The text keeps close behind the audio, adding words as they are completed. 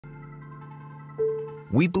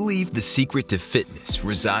We believe the secret to fitness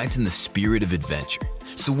resides in the spirit of adventure,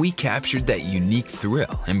 so we captured that unique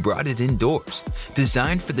thrill and brought it indoors.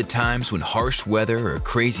 Designed for the times when harsh weather or a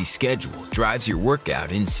crazy schedule drives your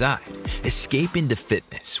workout inside, escape into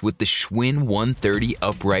fitness with the Schwinn 130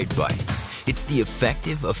 upright bike. It's the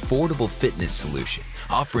effective, affordable fitness solution,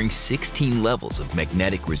 offering 16 levels of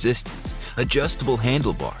magnetic resistance, adjustable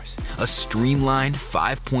handlebars, a streamlined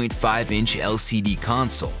 5.5-inch LCD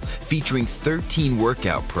console featuring 13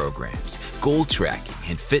 workout programs, goal tracking,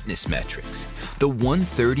 and fitness metrics. The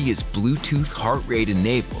 130 is Bluetooth heart rate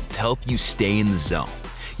enabled to help you stay in the zone.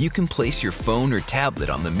 You can place your phone or tablet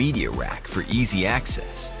on the media rack for easy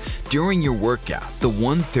access. During your workout, the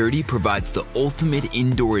 130 provides the ultimate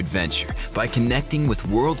indoor adventure by connecting with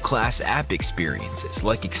world-class app experiences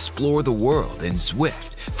like Explore the World and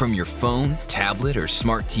Zwift from your phone, tablet, or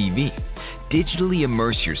smart TV. Digitally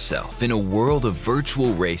immerse yourself in a world of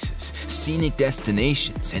virtual races, scenic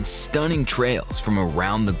destinations, and stunning trails from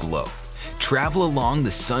around the globe. Travel along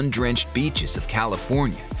the sun-drenched beaches of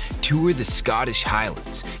California, tour the Scottish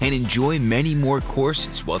Highlands, and enjoy many more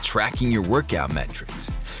courses while tracking your workout metrics.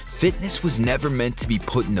 Fitness was never meant to be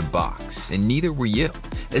put in a box, and neither were you.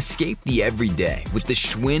 Escape the everyday with the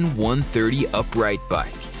Schwinn 130 upright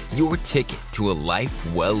bike, your ticket to a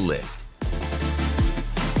life well lived.